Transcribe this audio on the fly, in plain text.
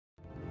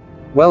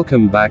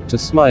Welcome back to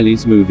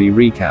Smiley's Movie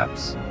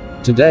Recaps.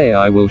 Today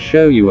I will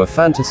show you a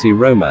fantasy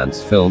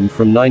romance film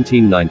from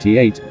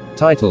 1998,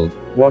 titled,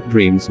 What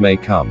Dreams May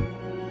Come.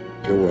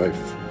 Your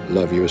wife,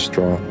 love you is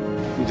strong.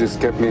 You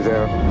just kept me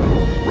there.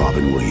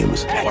 Robin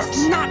Williams.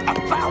 It's not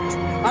about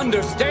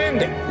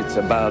understanding. It's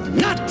about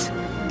Not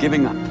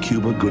giving up.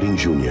 Cuba Gooding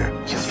Jr.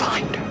 You'll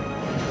find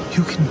her.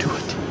 You can do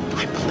it.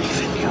 I believe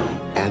in you.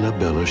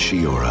 Annabella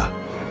Sciorra.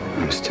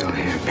 I'm still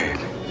here, babe.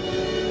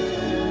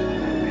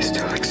 I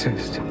still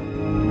exist.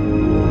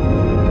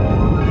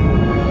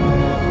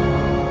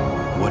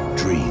 What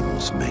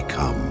dreams may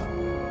come.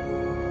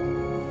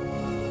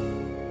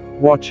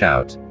 Watch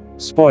out.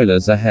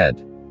 Spoilers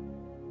ahead.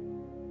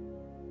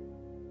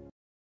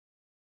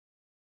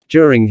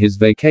 During his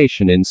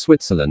vacation in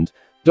Switzerland,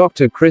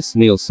 Dr. Chris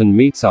Neilson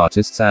meets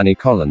artist Annie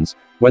Collins,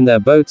 when their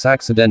boats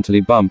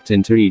accidentally bumped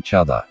into each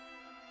other.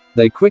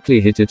 They quickly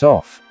hit it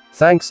off,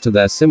 thanks to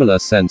their similar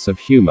sense of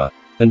humor,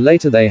 and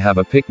later they have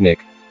a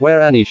picnic,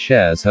 where Annie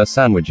shares her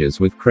sandwiches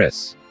with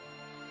Chris.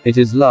 It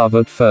is love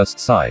at first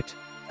sight.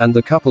 And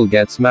the couple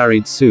gets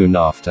married soon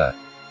after,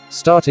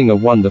 starting a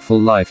wonderful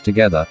life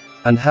together,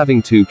 and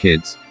having 2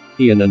 kids,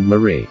 Ian and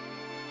Marie.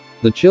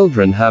 The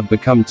children have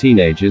become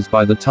teenagers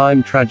by the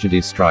time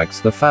tragedy strikes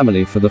the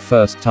family for the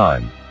first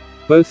time.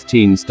 Both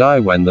teens die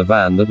when the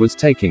van that was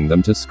taking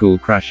them to school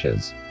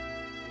crashes.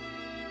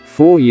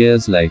 4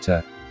 years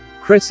later,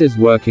 Chris is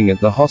working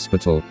at the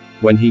hospital,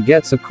 when he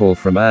gets a call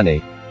from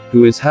Annie,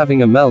 who is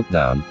having a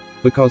meltdown,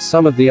 because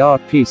some of the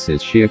art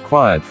pieces she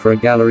acquired for a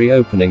gallery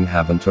opening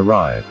haven't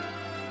arrived.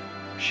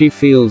 She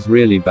feels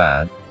really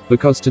bad,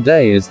 because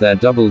today is their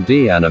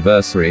double-D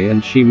anniversary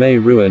and she may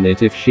ruin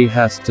it if she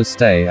has to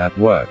stay at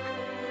work.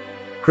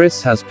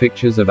 Chris has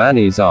pictures of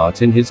Annie's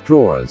art in his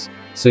drawers,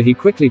 so he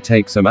quickly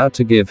takes them out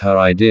to give her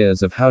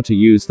ideas of how to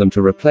use them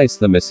to replace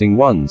the missing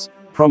ones,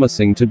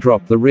 promising to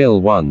drop the real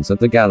ones at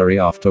the gallery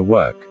after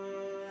work.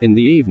 In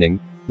the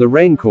evening, the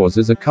rain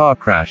causes a car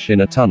crash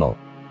in a tunnel.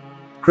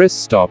 Chris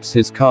stops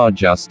his car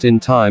just in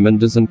time and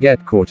doesn't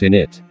get caught in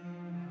it.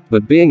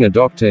 But being a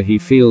doctor, he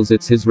feels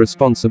it's his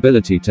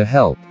responsibility to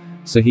help,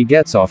 so he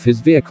gets off his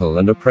vehicle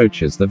and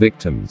approaches the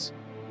victims.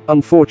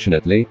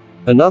 Unfortunately,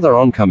 another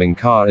oncoming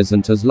car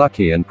isn't as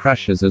lucky and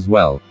crashes as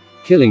well,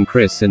 killing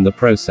Chris in the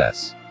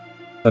process.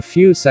 A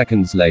few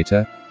seconds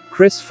later,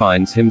 Chris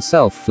finds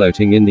himself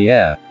floating in the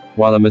air,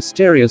 while a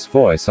mysterious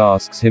voice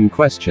asks him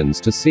questions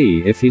to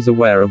see if he's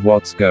aware of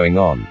what's going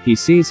on. He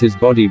sees his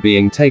body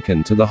being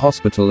taken to the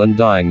hospital and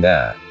dying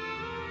there.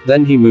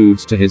 Then he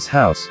moves to his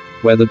house,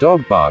 where the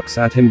dog barks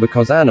at him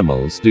because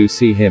animals do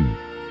see him.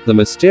 The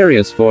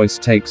mysterious voice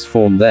takes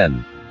form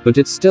then, but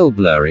it's still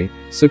blurry,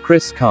 so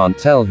Chris can't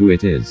tell who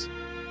it is.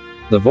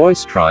 The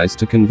voice tries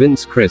to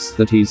convince Chris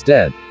that he's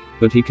dead,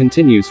 but he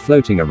continues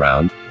floating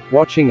around,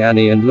 watching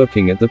Annie and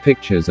looking at the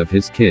pictures of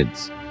his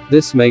kids.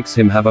 This makes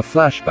him have a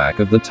flashback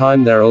of the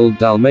time their old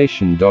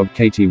Dalmatian dog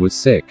Katie was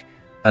sick,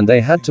 and they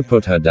had to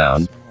put her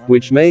down,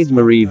 which made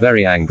Marie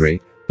very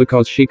angry,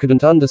 because she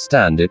couldn't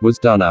understand it was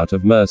done out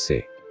of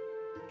mercy.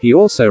 He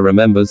also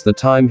remembers the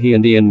time he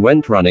and Ian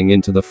went running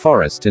into the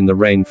forest in the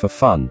rain for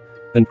fun,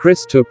 and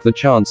Chris took the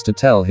chance to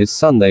tell his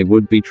son they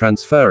would be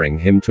transferring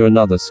him to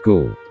another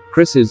school.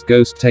 Chris's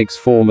ghost takes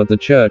form at the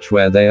church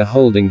where they are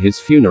holding his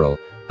funeral,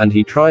 and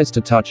he tries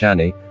to touch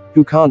Annie,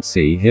 who can't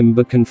see him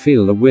but can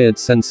feel a weird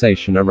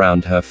sensation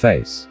around her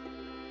face.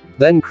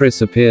 Then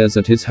Chris appears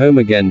at his home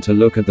again to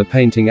look at the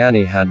painting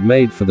Annie had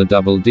made for the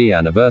double-D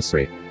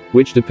anniversary,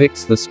 which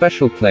depicts the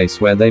special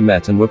place where they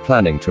met and were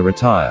planning to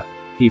retire.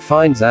 He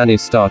finds Annie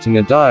starting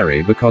a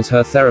diary because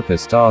her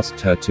therapist asked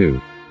her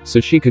to, so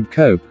she could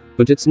cope,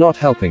 but it's not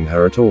helping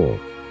her at all.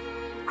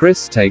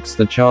 Chris takes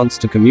the chance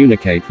to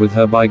communicate with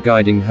her by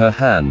guiding her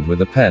hand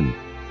with a pen,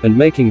 and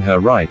making her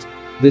write,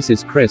 "This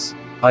is Chris,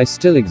 I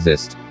still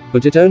exist,"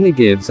 but it only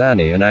gives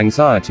Annie an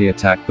anxiety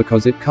attack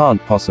because it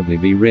can't possibly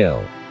be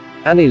real.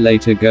 Annie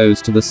later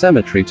goes to the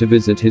cemetery to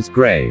visit his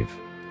grave.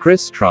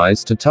 Chris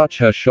tries to touch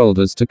her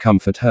shoulders to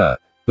comfort her,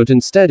 but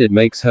instead it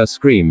makes her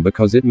scream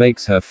because it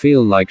makes her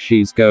feel like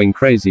she's going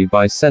crazy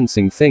by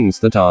sensing things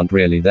that aren't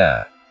really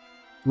there.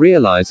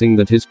 Realizing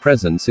that his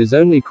presence is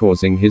only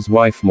causing his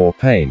wife more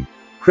pain,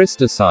 Chris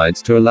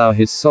decides to allow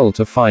his soul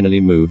to finally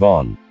move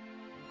on.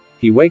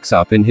 He wakes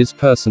up in his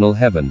personal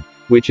heaven,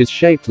 which is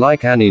shaped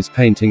like Annie's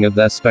painting of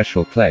their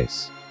special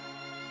place.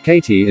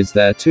 Katie is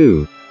there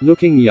too,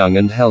 looking young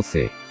and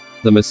healthy.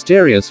 The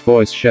mysterious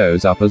voice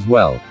shows up as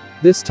well.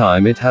 This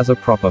time it has a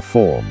proper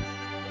form.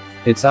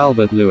 It's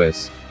Albert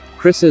Lewis,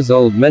 Chris's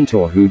old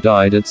mentor who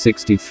died at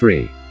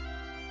 63.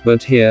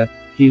 But here,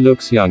 he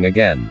looks young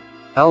again.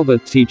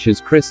 Albert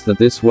teaches Chris that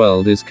this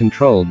world is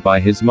controlled by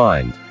his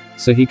mind,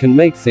 so he can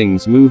make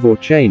things move or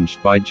change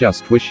by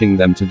just wishing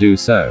them to do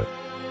so.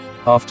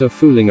 After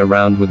fooling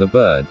around with a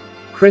bird,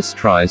 Chris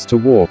tries to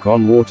walk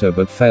on water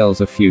but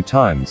fails a few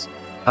times.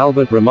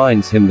 Albert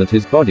reminds him that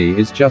his body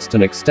is just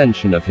an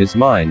extension of his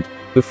mind,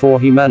 before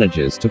he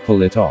manages to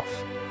pull it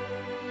off.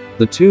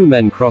 The 2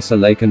 men cross a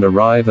lake and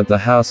arrive at the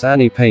house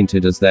Annie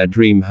painted as their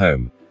dream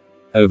home.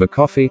 Over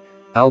coffee,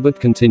 Albert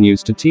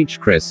continues to teach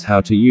Chris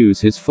how to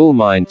use his full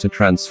mind to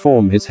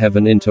transform his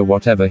heaven into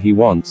whatever he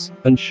wants,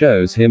 and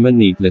shows him a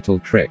neat little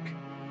trick.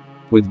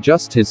 With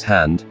just his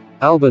hand,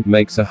 Albert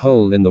makes a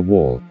hole in the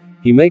wall.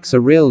 He makes a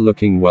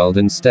real-looking world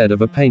instead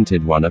of a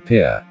painted one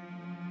appear.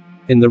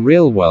 In the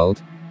real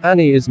world,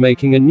 Annie is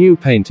making a new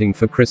painting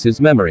for Chris's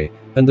memory,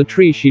 and the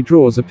tree she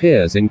draws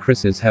appears in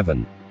Chris's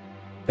heaven.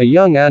 A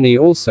young Annie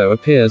also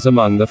appears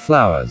among the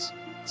flowers.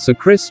 So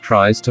Chris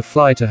tries to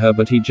fly to her,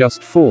 but he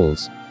just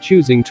falls,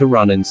 choosing to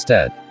run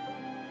instead.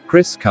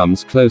 Chris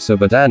comes closer,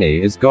 but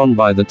Annie is gone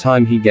by the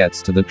time he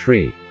gets to the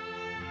tree.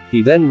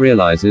 He then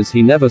realizes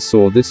he never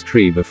saw this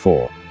tree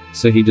before,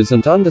 so he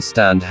doesn't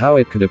understand how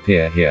it could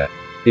appear here,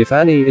 if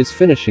Annie is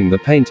finishing the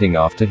painting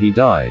after he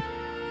died.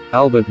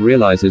 Albert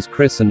realizes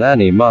Chris and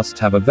Annie must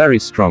have a very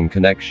strong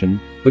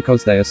connection,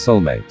 because they are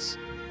soulmates.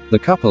 The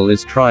couple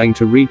is trying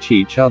to reach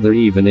each other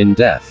even in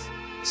death.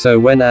 So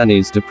when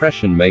Annie's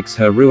depression makes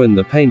her ruin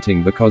the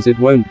painting because it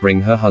won't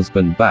bring her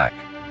husband back,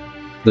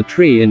 the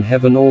tree in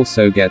heaven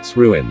also gets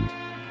ruined.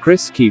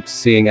 Chris keeps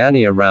seeing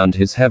Annie around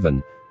his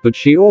heaven, but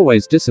she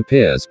always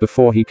disappears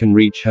before he can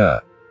reach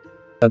her.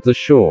 At the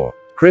shore,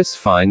 Chris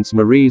finds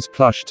Marie's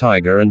plush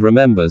tiger and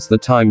remembers the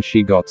time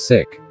she got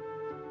sick.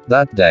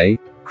 That day,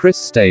 Chris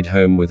stayed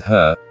home with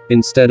her,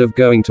 instead of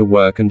going to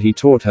work, and he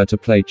taught her to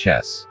play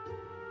chess.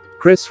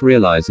 Chris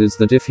realizes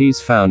that if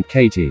he's found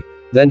Katie,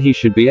 then he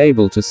should be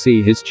able to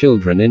see his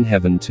children in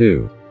heaven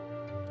too.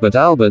 But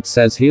Albert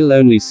says he'll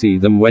only see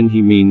them when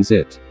he means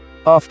it.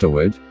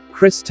 Afterward,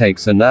 Chris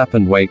takes a nap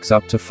and wakes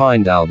up to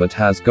find Albert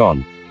has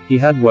gone. He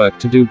had work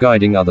to do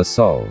guiding other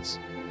souls.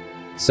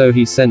 So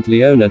he sent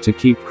Leona to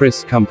keep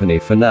Chris company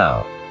for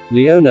now.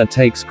 Leona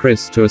takes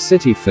Chris to a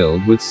city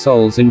filled with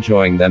souls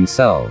enjoying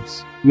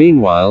themselves.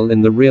 Meanwhile,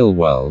 in the real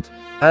world,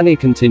 Annie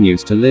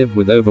continues to live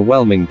with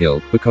overwhelming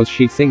guilt because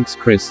she thinks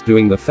Chris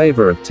doing the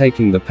favor of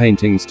taking the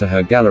paintings to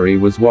her gallery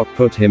was what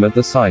put him at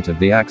the site of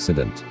the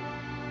accident.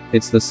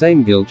 It's the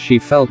same guilt she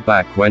felt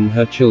back when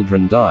her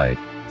children died,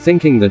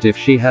 thinking that if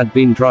she had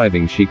been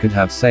driving she could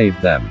have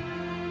saved them.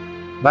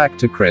 Back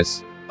to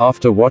Chris.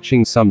 After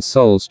watching some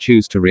souls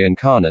choose to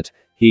reincarnate,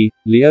 he,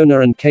 Leona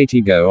and Katie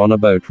go on a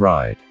boat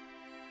ride.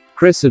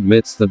 Chris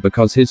admits that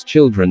because his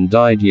children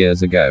died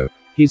years ago,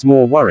 he's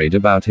more worried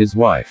about his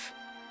wife.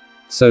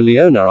 So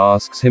Leona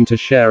asks him to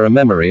share a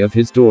memory of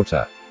his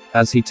daughter,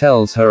 as he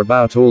tells her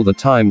about all the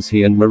times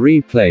he and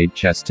Marie played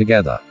chess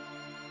together.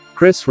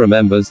 Chris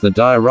remembers the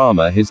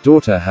diorama his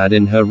daughter had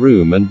in her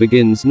room and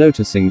begins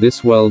noticing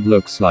this world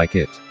looks like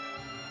it.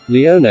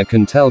 Leona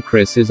can tell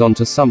Chris is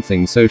onto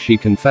something, so she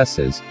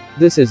confesses,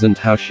 this isn't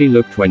how she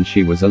looked when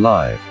she was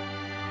alive.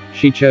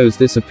 She chose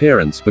this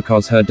appearance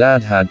because her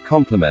dad had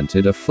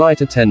complimented a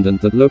flight attendant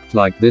that looked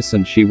like this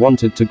and she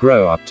wanted to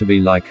grow up to be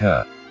like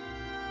her.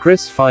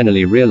 Chris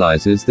finally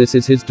realizes this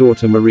is his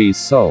daughter Marie's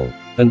soul,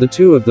 and the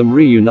two of them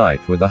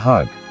reunite with a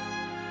hug.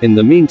 In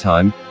the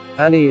meantime,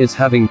 Annie is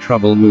having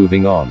trouble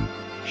moving on.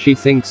 She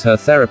thinks her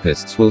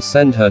therapists will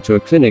send her to a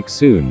clinic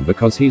soon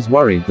because he's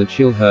worried that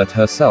she'll hurt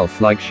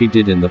herself like she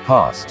did in the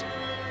past.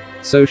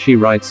 So she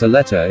writes a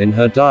letter in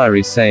her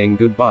diary saying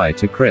goodbye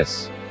to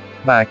Chris.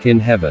 Back in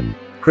heaven,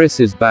 Chris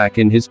is back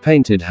in his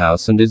painted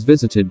house and is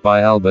visited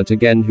by Albert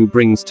again, who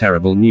brings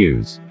terrible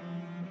news.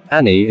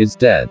 Annie is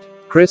dead.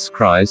 Chris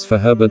cries for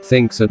her but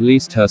thinks at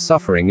least her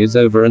suffering is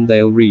over and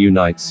they'll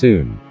reunite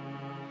soon.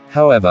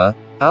 However,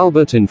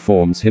 Albert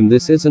informs him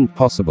this isn't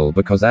possible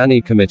because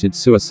Annie committed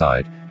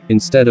suicide.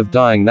 Instead of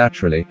dying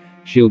naturally,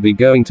 she'll be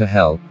going to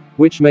hell,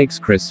 which makes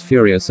Chris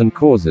furious and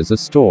causes a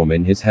storm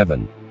in his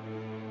heaven.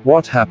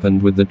 What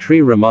happened with the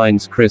tree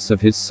reminds Chris of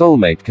his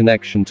soulmate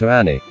connection to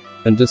Annie,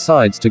 and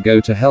decides to go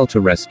to hell to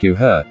rescue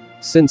her,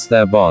 since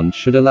their bond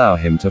should allow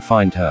him to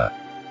find her.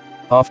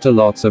 After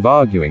lots of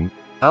arguing,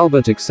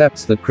 Albert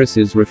accepts that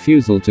Chris's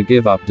refusal to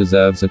give up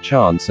deserves a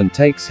chance and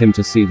takes him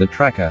to see the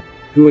tracker,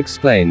 who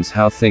explains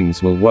how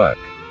things will work.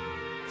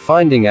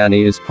 Finding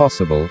Annie is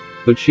possible,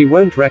 but she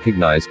won't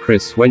recognize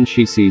Chris when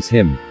she sees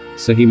him,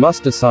 so he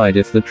must decide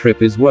if the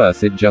trip is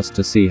worth it just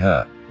to see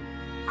her.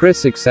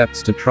 Chris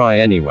accepts to try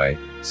anyway,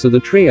 so the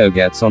trio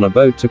gets on a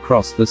boat to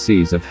cross the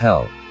seas of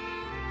hell.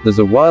 There's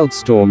a wild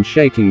storm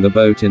shaking the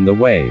boat in the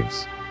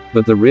waves.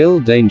 But the real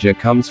danger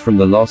comes from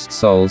the lost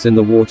souls in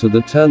the water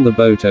that turn the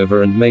boat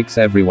over and makes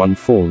everyone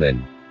fall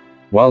in.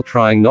 While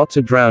trying not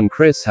to drown,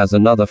 Chris has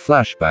another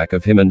flashback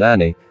of him and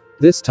Annie,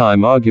 this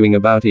time arguing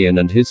about Ian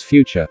and his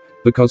future,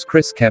 because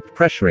Chris kept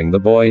pressuring the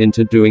boy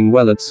into doing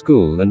well at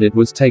school and it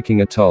was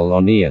taking a toll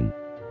on Ian.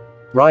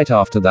 Right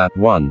after that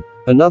one,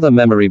 another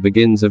memory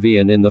begins of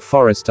Ian in the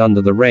forest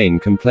under the rain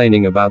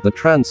complaining about the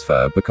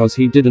transfer because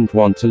he didn't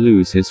want to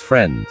lose his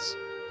friends.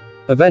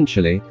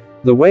 Eventually,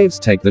 the waves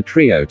take the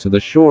trio to the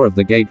shore of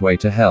the gateway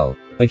to hell,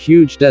 a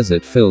huge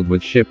desert filled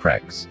with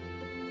shipwrecks.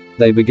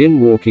 They begin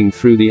walking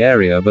through the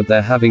area, but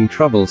they're having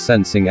trouble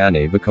sensing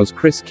Annie because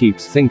Chris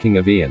keeps thinking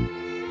of Ian.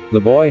 The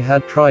boy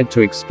had tried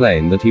to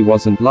explain that he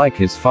wasn't like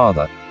his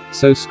father,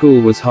 so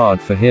school was hard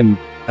for him,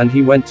 and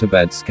he went to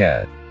bed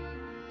scared.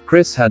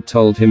 Chris had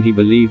told him he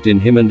believed in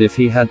him and if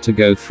he had to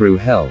go through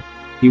hell,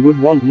 He would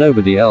want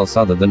nobody else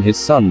other than his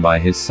son by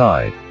his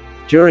side.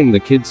 During the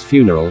kid's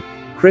funeral,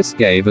 Chris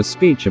gave a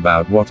speech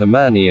about what a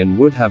man Ian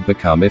would have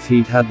become if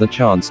he'd had the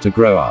chance to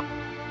grow up.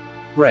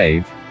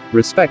 Brave,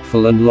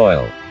 respectful and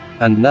loyal.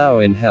 And now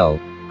in hell,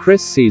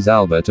 Chris sees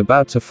Albert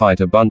about to fight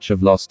a bunch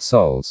of lost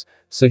souls,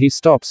 so he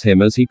stops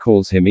him as he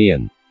calls him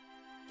Ian.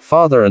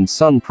 Father and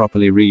son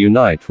properly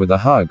reunite with a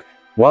hug,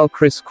 while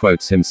Chris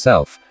quotes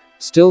himself,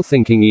 still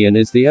thinking Ian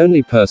is the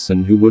only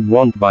person who would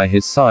want by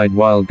his side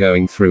while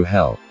going through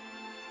hell.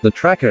 The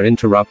tracker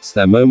interrupts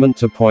their moment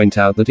to point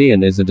out that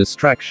Ian is a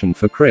distraction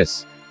for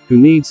Chris, who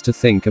needs to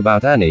think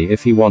about Annie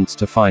if he wants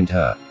to find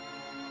her.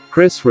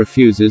 Chris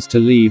refuses to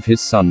leave his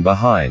son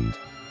behind.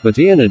 But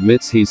Ian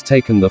admits he's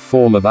taken the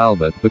form of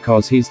Albert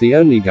because he's the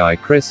only guy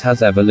Chris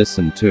has ever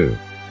listened to.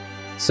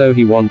 So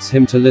he wants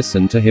him to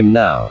listen to him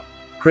now.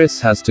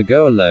 Chris has to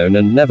go alone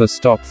and never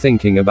stop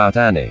thinking about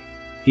Annie.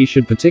 He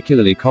should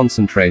particularly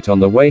concentrate on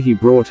the way he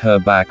brought her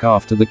back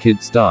after the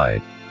kids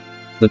died.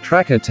 The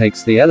tracker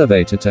takes the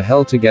elevator to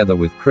hell together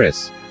with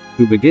Chris,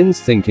 who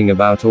begins thinking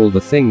about all the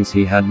things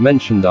he had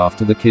mentioned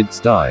after the kids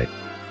died.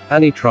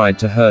 Annie tried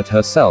to hurt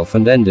herself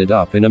and ended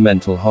up in a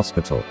mental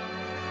hospital.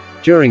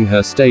 During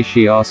her stay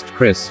she asked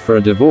Chris for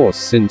a divorce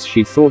since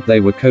she thought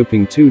they were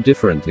coping too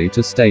differently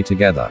to stay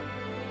together.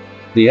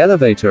 The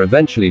elevator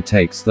eventually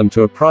takes them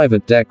to a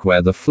private deck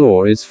where the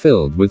floor is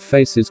filled with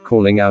faces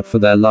calling out for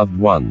their loved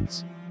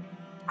ones.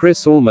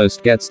 Chris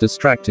almost gets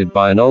distracted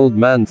by an old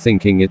man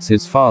thinking it's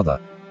his father,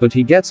 but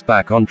he gets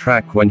back on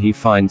track when he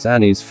finds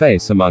Annie's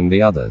face among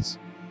the others.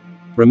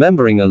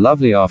 Remembering a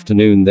lovely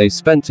afternoon they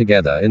spent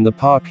together in the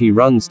park, he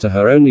runs to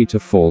her only to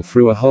fall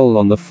through a hole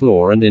on the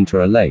floor and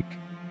into a lake.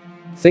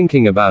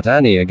 Thinking about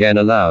Annie again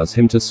allows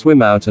him to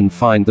swim out and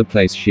find the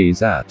place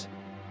she's at.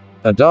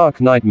 A dark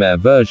nightmare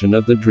version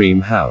of the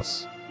dream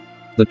house.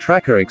 The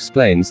tracker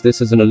explains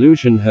this as an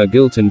illusion her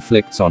guilt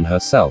inflicts on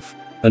herself,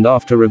 and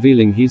after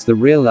revealing he's the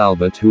real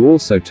Albert who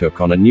also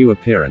took on a new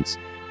appearance,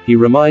 he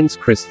reminds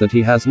Chris that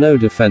he has no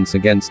defense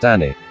against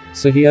Annie,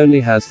 so he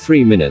only has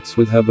 3 minutes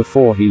with her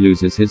before he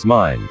loses his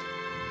mind.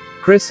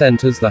 Chris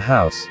enters the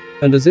house,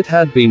 and as it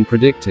had been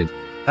predicted,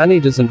 Annie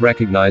doesn't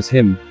recognize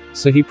him,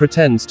 so he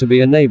pretends to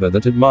be a neighbor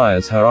that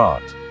admires her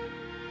art.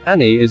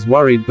 Annie is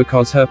worried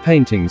because her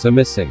paintings are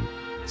missing.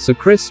 So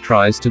Chris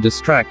tries to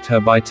distract her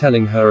by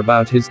telling her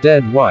about his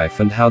dead wife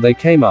and how they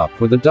came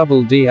up with a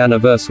double D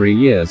anniversary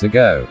years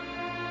ago.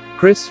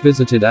 Chris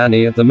visited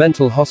Annie at the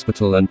mental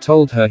hospital and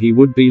told her he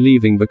would be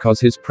leaving because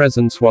his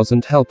presence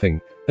wasn't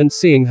helping, and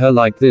seeing her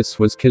like this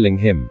was killing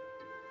him.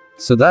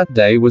 So that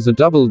day was a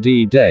double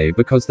D day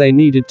because they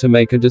needed to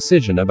make a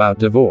decision about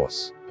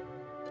divorce.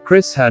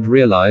 Chris had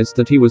realized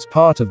that he was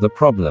part of the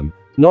problem,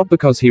 not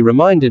because he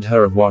reminded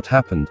her of what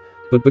happened,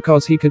 but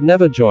because he could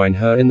never join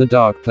her in the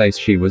dark place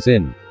she was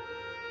in.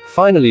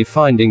 Finally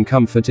finding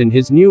comfort in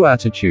his new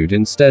attitude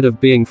instead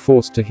of being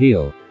forced to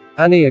heal,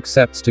 Annie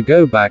accepts to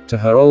go back to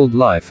her old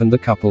life and the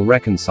couple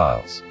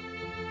reconciles.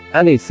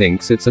 Annie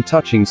thinks it's a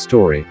touching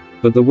story,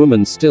 but the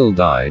woman still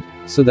died,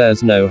 so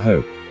there's no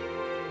hope.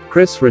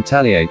 Chris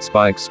retaliates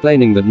by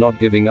explaining that not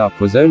giving up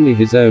was only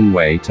his own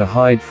way to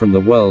hide from the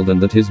world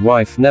and that his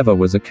wife never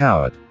was a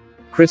coward.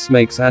 Chris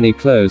makes Annie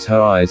close her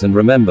eyes and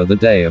remember the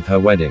day of her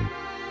wedding.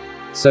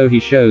 So he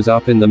shows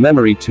up in the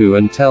memory too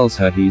and tells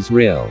her he's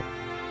real.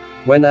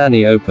 When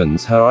Annie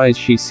opens her eyes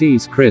she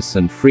sees Chris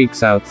and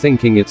freaks out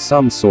thinking it's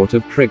some sort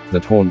of trick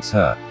that haunts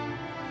her.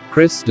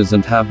 Chris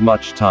doesn't have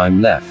much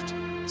time left,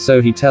 so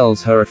he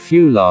tells her a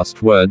few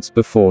last words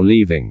before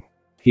leaving.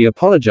 He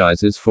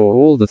apologizes for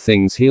all the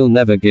things he'll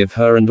never give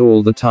her and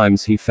all the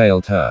times he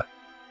failed her.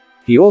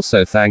 He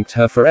also thanked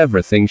her for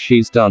everything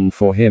she's done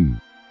for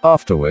him.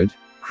 Afterward,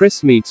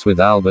 Chris meets with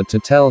Albert to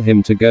tell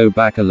him to go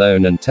back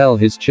alone and tell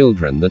his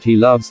children that he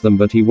loves them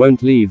but he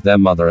won't leave their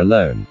mother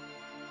alone.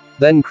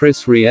 Then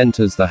Chris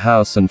re-enters the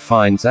house and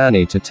finds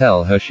Annie to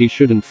tell her she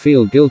shouldn't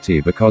feel guilty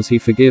because he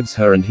forgives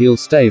her and he'll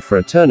stay for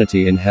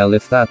eternity in hell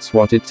if that's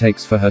what it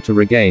takes for her to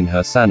regain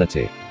her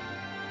sanity.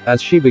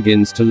 As she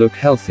begins to look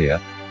healthier,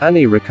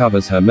 Annie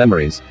recovers her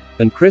memories,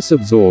 and Chris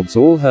absorbs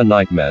all her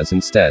nightmares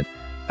instead.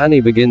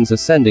 Annie begins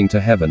ascending to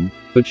heaven,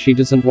 but she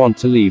doesn't want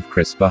to leave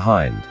Chris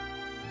behind.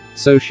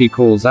 So she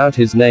calls out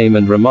his name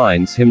and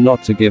reminds him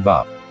not to give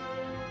up.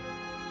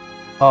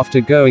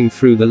 After going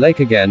through the lake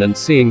again and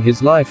seeing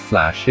his life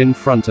flash in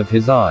front of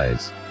his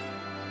eyes,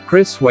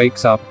 Chris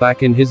wakes up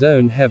back in his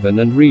own heaven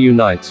and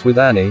reunites with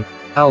Annie,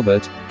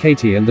 Albert,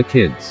 Katie and the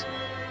kids.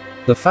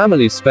 The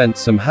family spent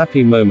some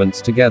happy moments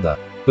together,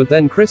 but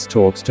then Chris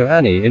talks to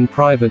Annie in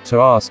private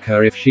to ask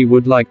her if she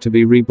would like to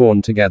be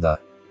reborn together.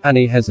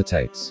 Annie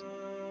hesitates.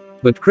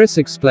 But Chris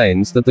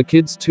explains that the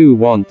kids too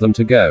want them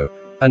to go,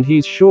 and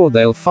he's sure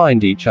they'll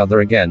find each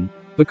other again,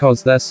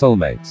 because they're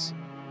soulmates.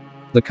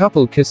 The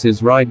couple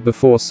kisses right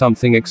before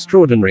something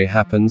extraordinary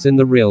happens in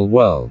the real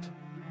world.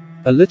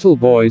 A little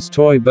boy's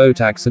toy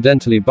boat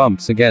accidentally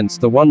bumps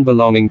against the one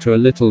belonging to a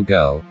little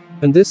girl,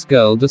 and this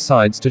girl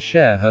decides to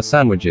share her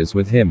sandwiches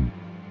with him.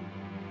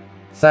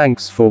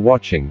 Thanks for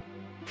watching.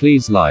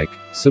 Please like,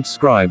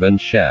 subscribe and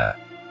share.